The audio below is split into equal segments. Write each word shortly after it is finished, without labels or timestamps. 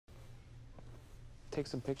take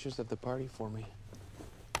some pictures of the party for me.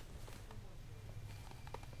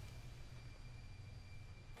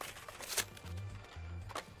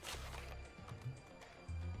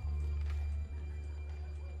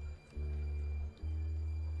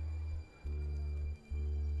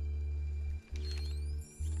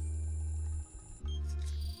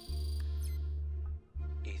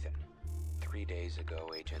 Ethan, 3 days ago,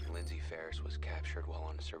 Agent Lindsey Farris was captured while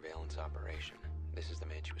on a surveillance operation. This is the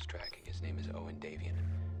man she was tracking. His name is Owen Davian.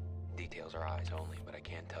 Details are eyes only, but I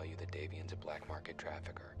can tell you that Davian's a black market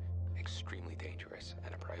trafficker, extremely dangerous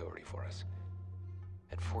and a priority for us.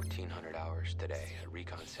 At 1400 hours today, a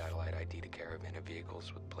recon satellite ID'd a caravan of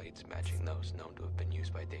vehicles with plates matching those known to have been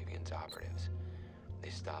used by Davian's operatives. They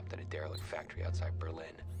stopped at a derelict factory outside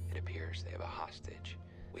Berlin. It appears they have a hostage.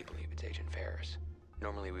 We believe it's Agent Farris.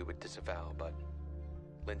 Normally we would disavow, but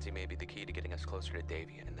Lindsey may be the key to getting us closer to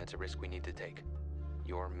Davian, and that's a risk we need to take.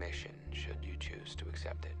 Your mission, should you choose to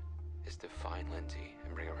accept it, is to find Lindsey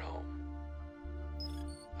and bring her home.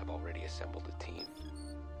 I've already assembled a team.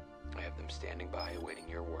 I have them standing by awaiting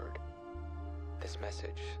your word. This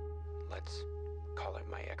message, let's call it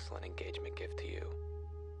my excellent engagement gift to you,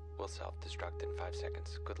 will self-destruct in 5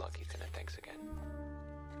 seconds. Good luck, Ethan, and thanks again.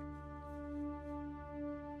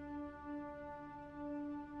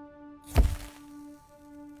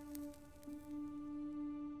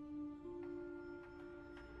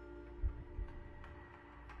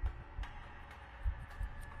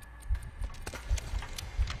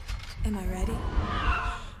 Am I ready?